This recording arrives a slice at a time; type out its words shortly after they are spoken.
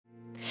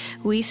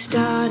We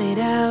started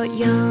out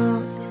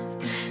young,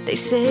 they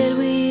said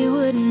we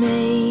wouldn't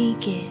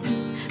make it,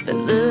 but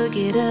look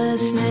at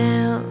us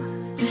now,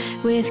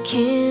 with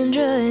Kendra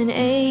and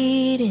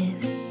Aiden.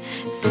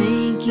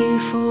 Thank you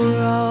for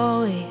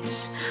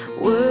always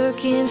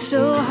working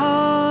so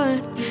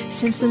hard.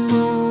 Since the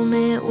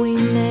moment we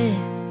met,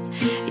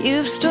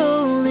 you've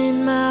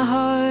stolen my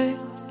heart.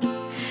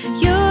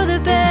 You're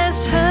the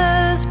best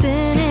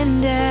husband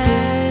and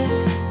dad.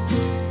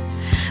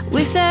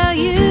 Without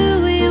you,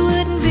 we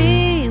wouldn't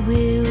be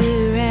where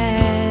we're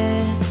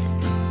at.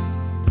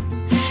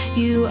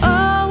 You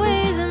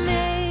always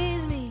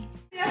amaze me.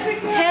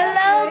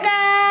 Hello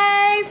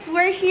guys,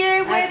 we're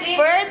here with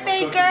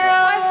birthday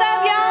girl. What's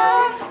up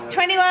y'all?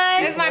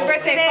 21. It's my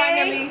birthday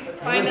today.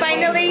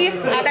 Finally.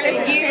 Ahorita les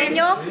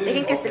enseño.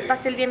 Dejen que se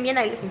pase el bien,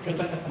 ahí les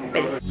enseño.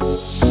 Espérense.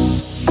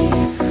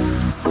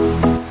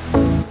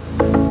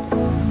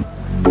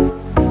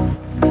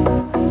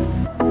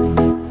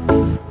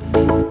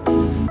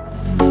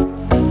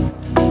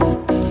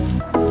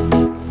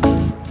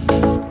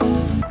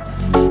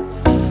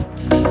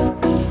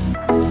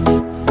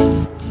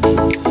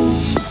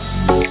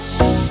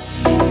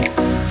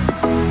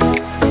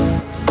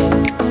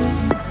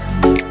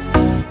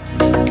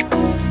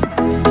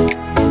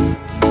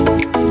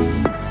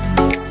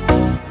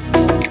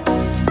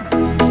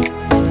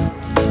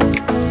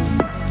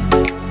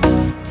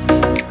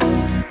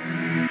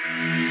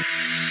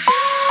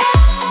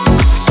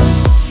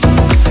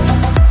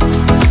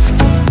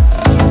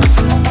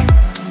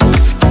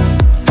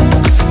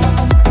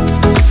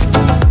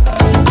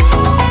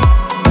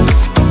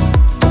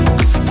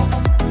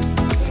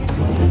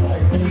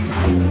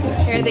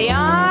 They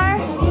are.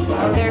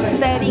 They're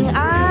setting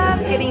up,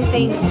 getting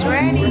things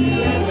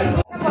ready.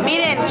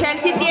 Miren,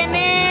 Shelsye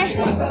tiene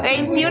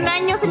 21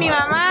 años y mi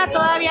mamá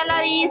todavía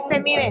la viste,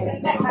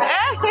 miren.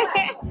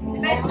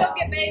 Let's go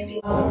get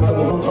baby.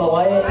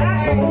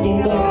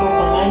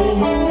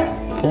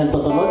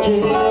 ¿Totoloche?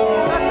 Yo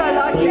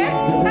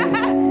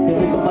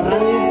soy compa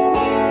Randy.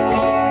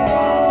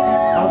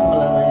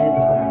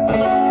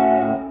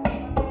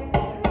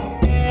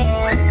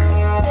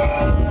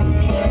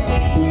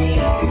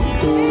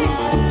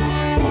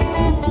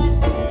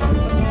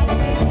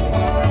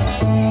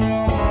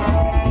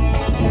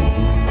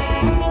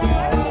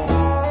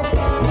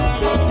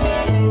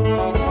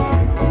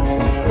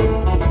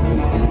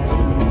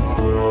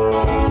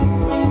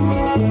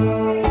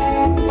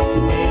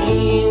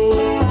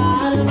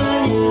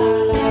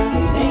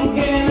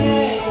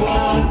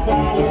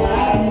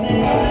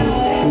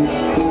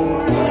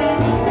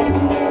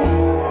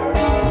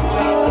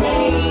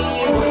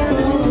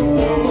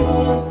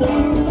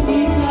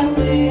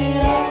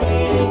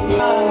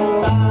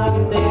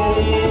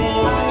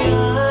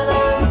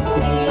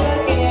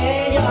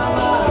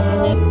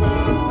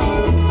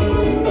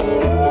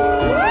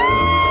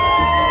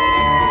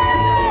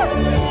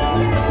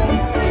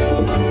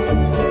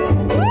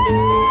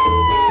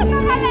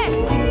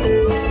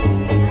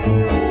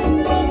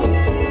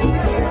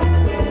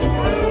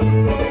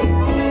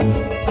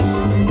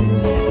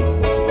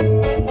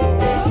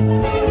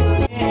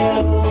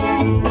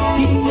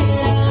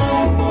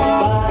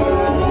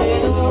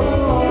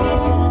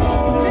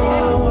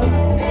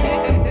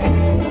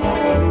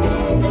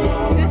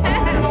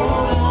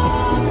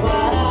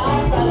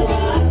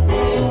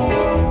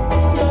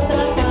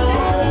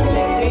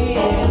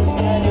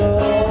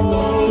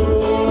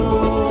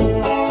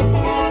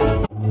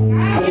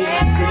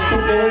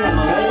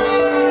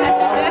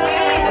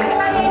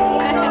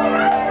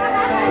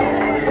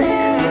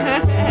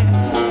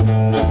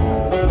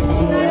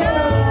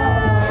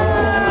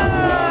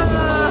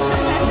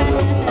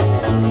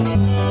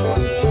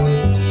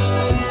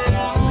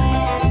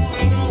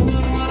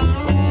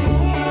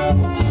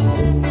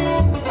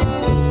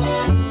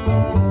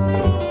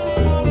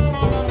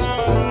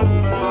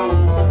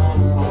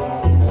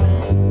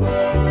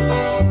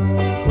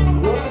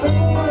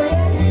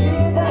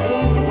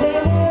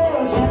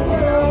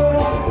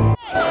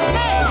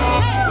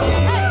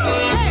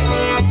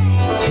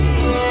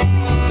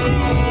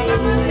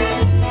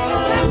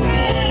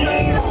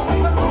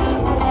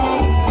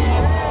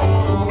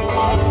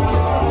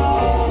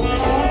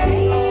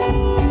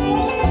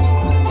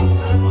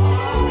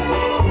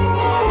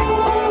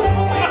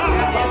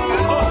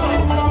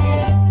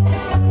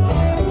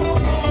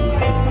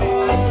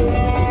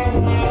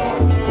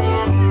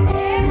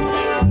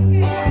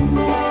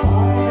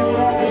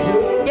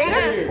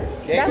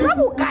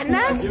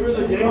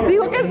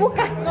 Dijo que es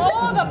buca.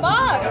 No, the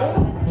box.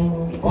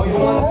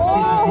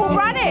 Oh, who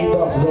brought it?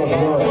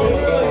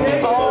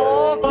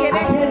 Oh,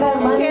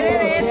 quiere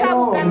de esa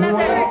bucana de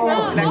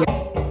rescate.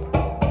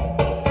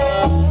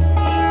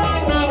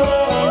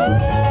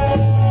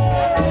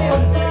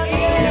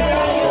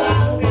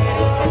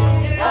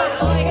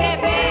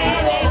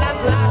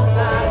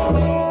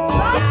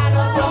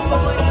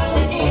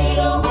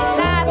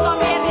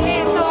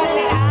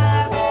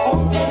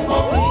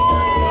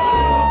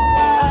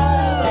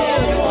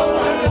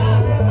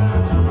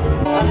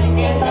 Hay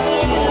que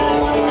salir a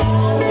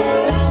caminar.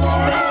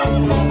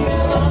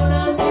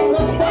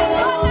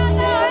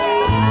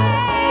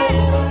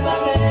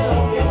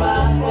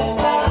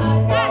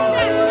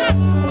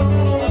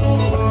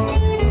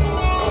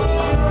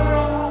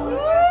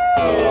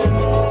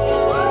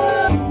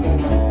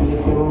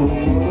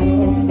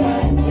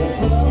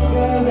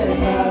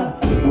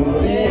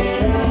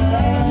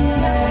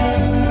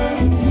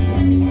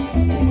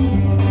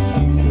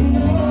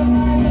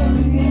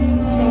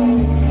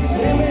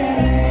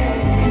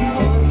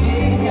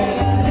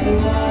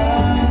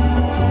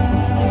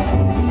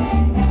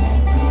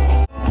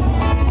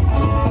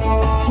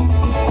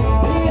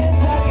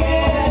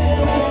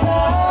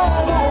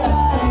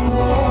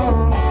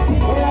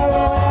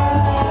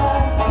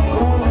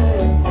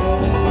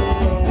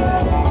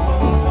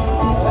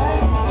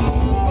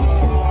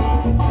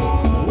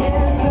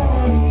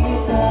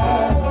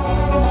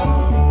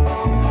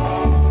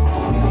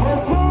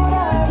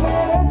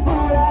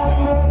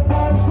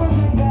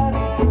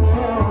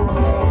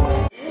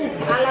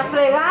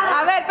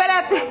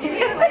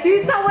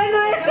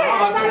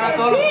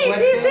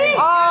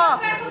 Oh,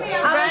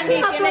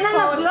 Randy tiene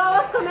los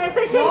globos con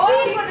ese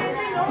Shelsye.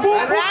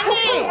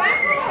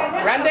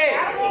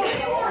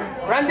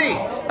 Randy.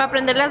 para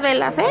prender las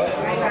velas, ¿eh?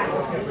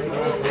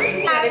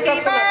 Happy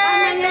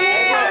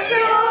birthday to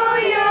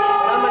you.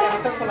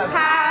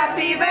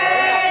 Happy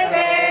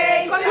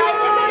birthday to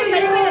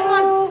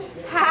you.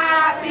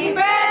 Happy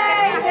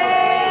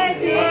birthday,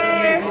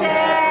 dear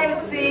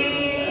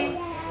Shelsye.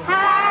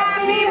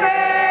 Happy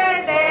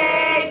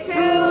birthday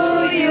to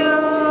you.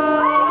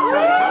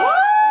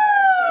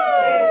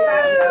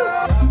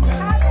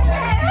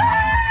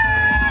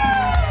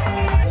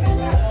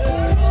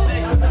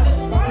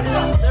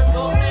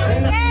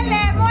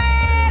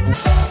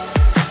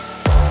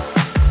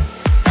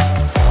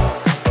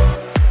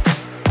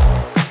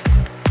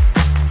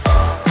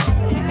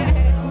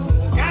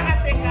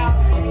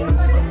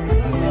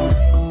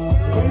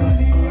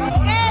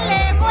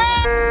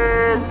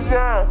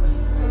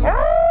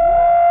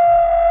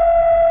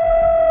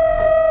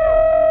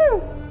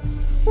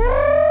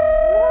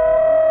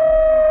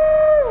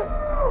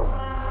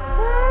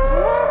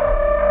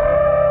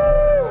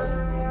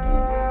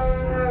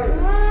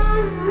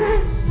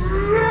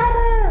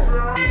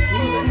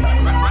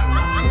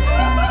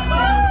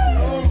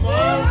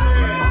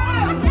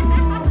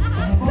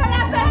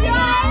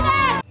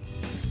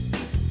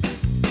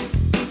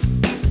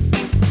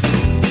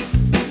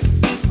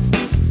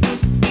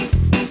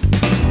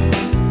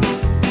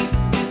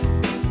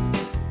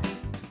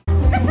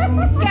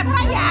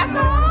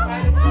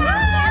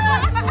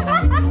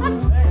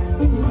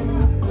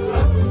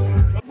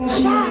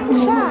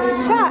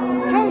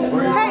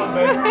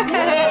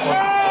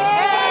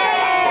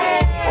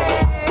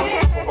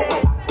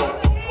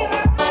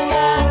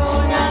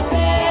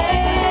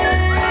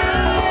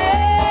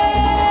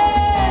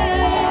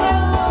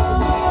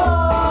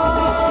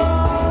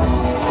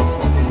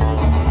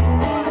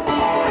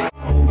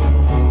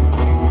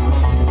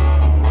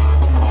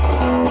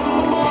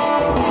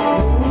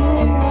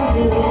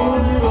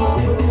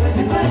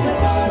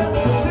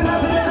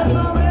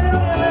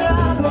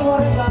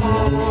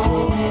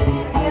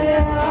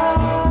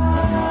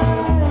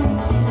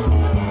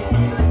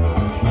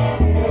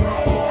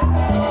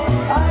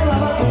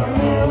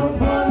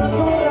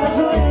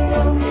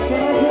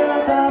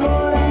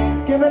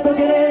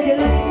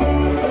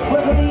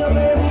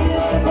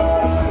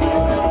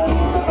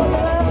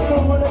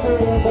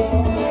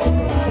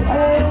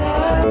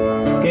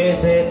 Que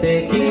se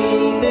te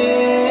quite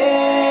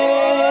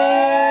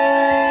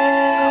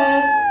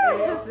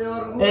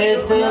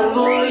ese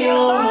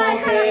orgullo,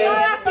 mujer,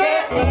 que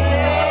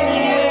tienes.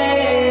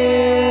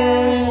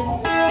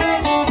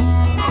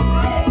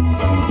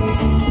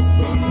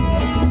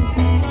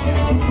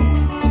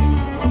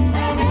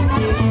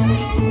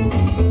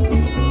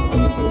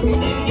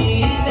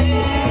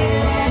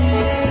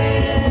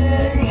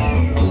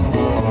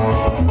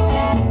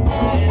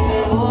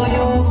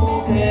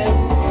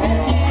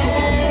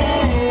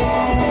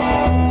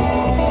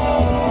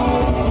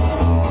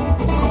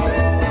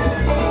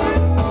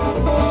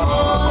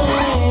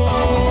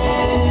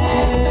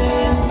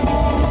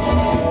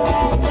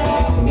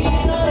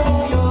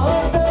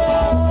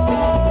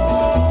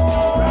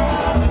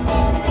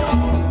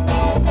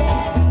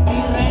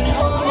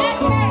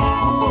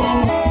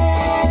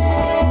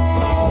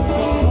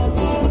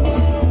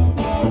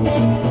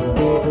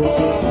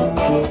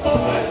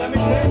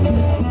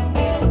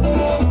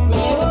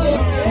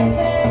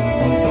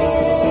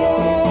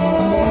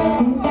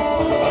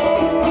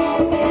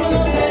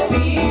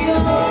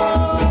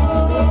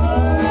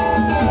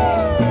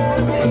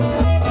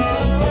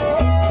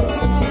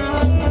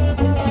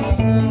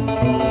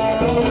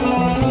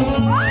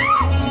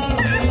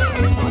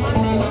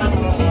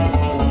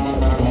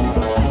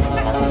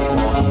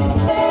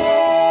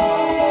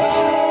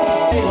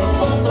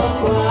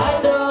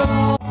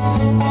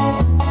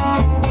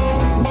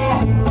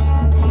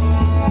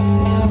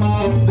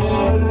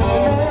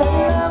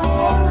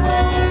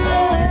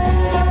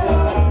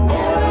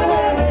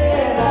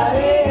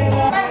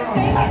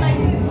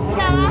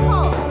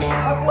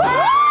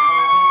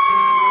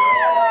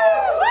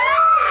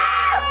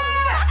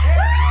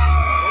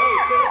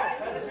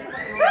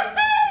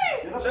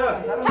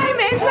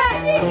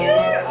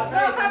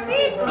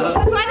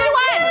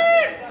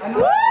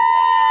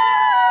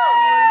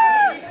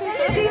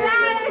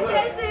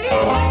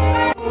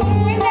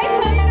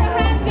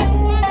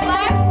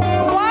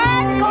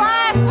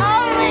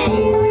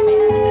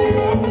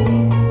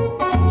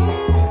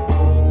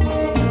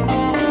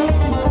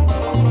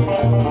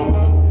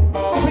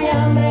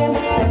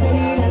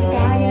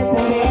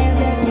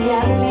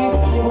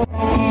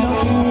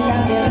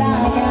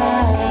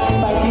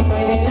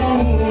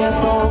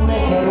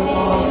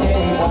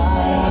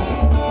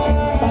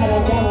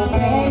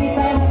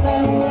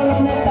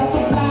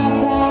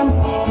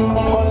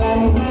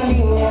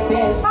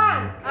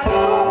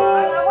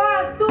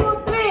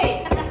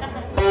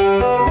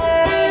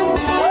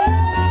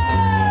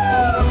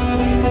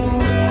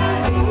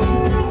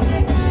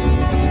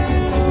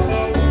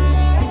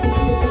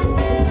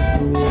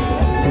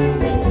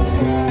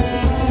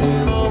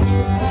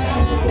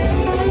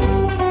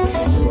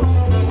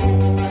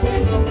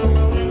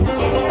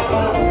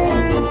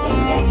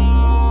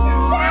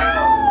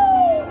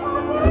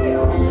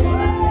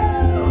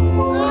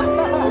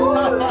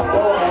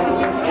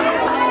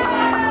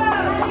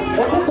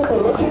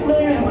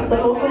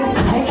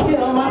 Ahí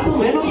quedó más o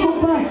menos,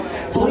 compa.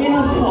 Soy en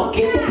un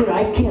soquete, pero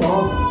ahí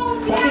quedó.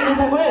 ¿Saben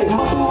esa güey?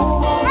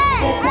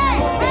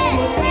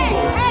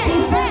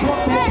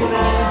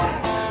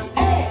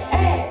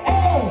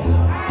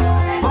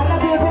 Más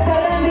rápido, compa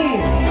Randy.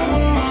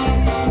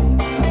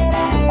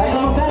 Ahí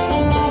vamos a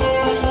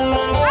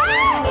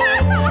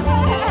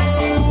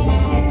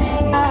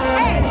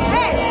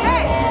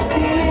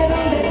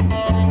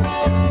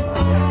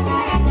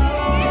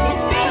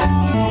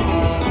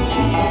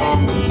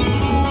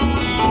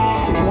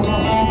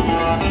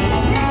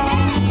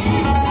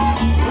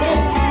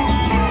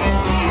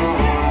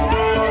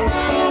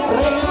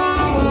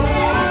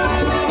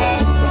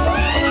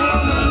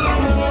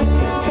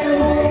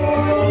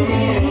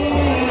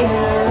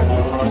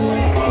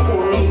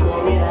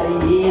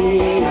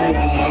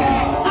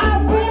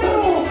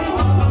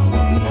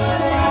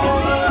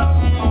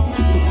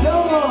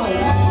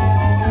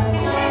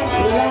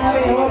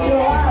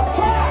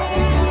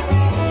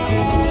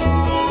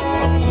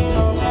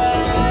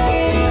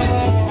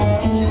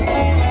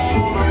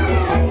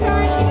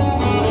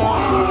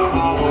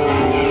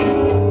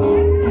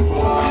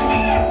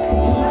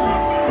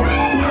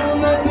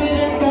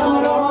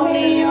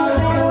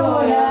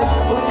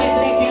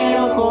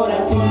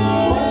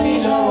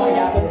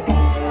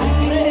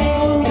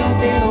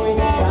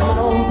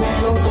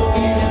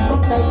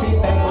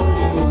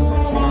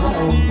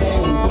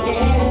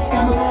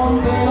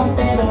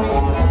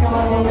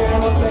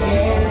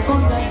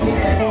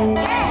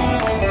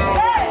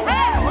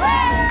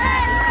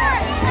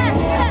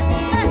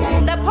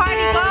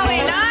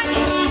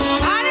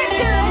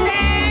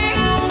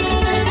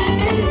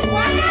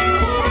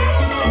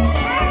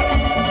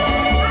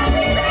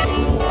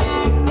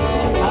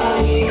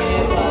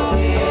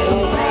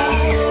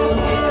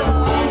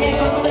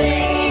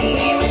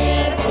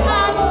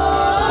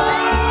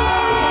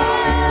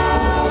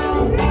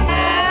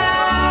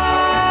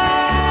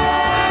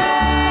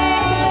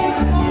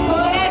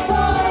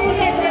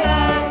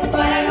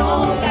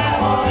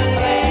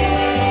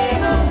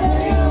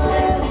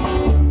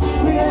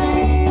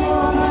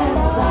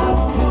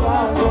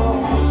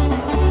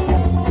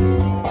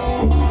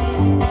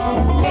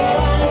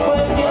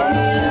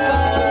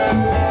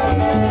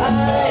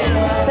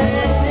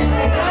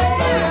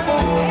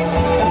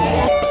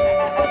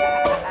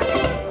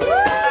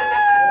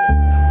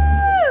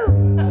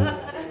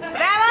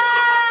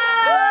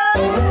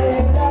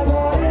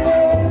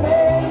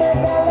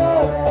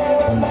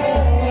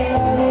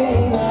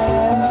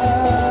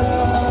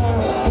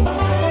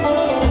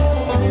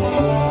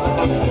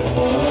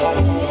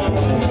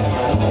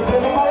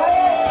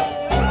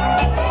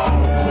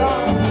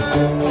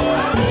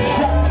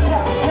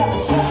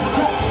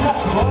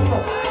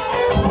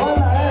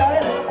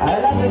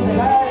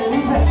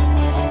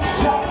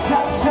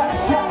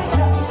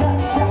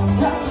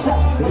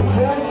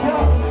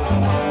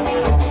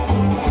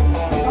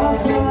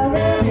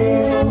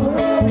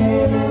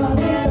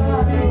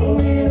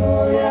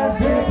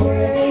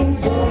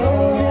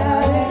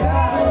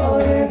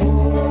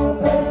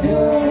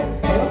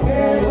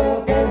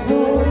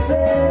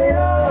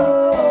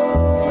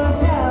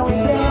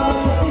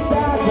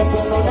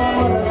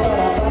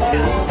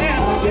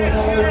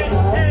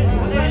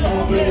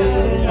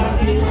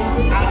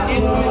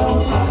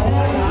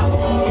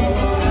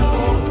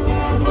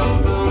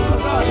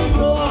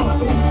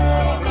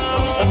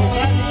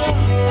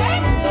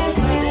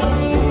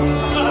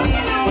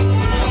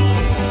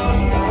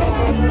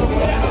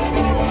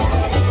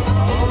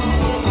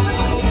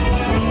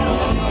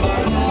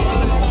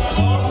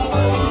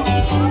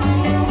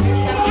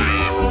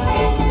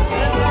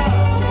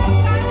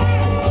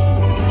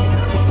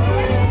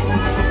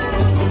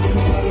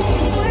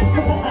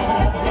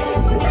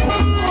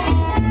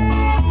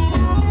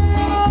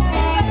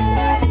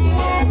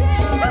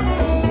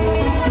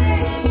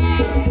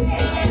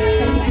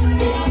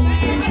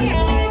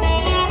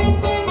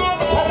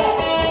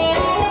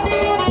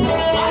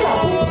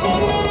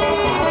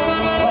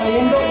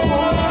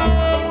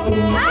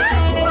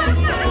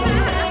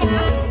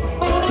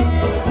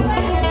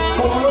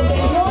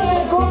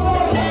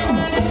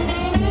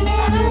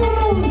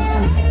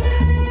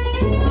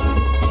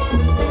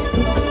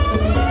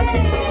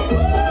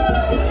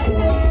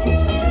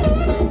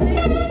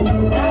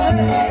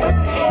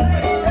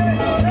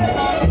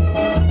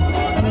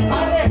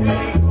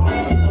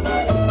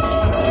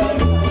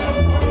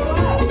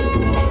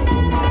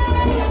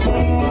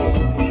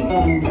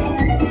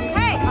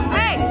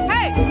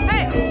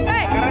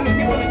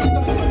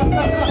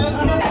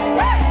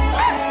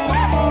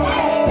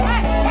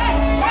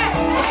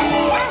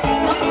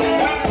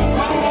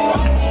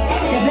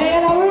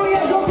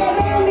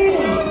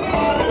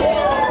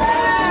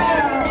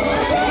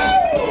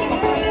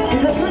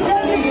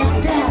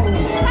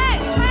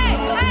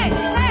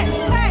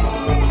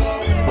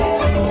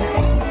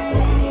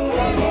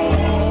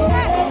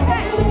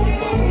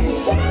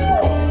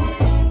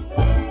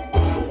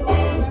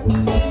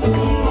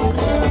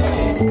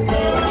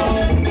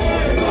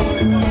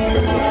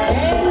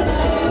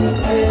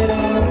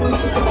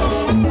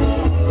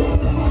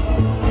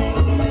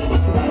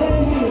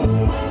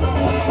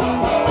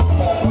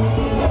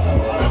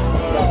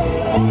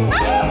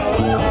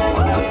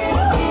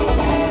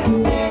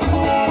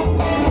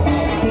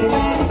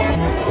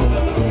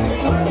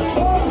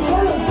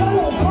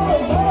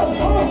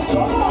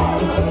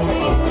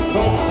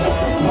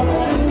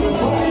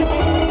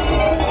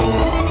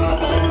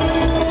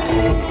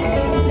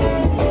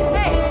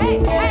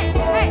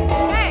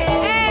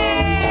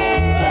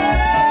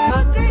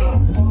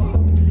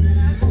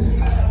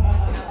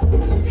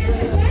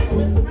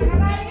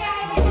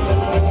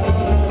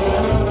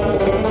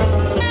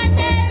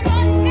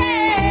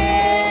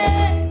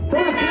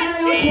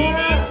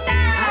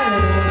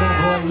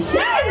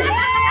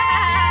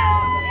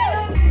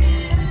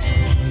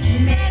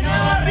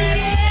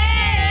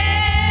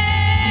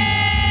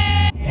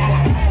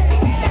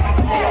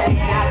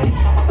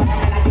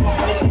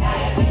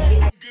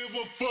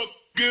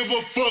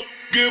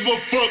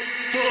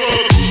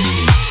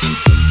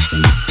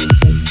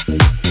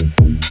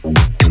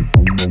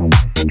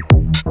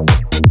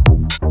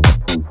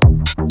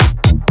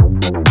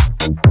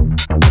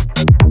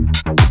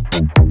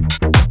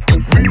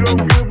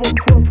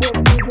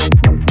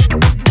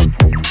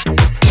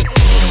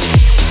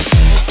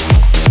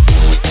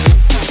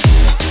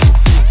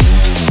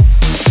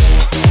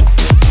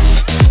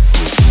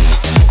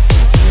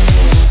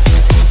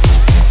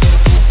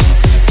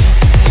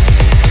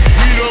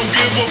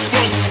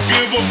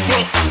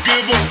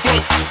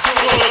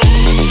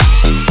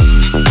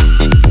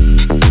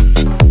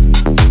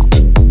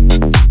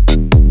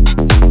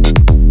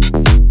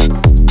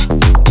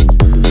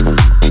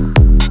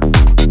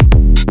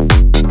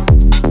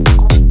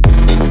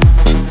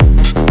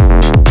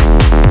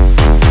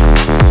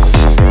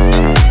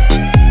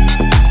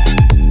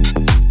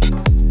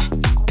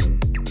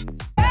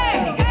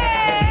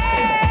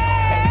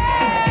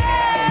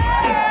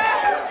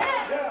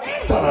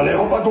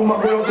tumba,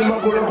 culo, tumba,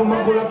 culo,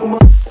 tumba, culo,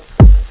 tumba.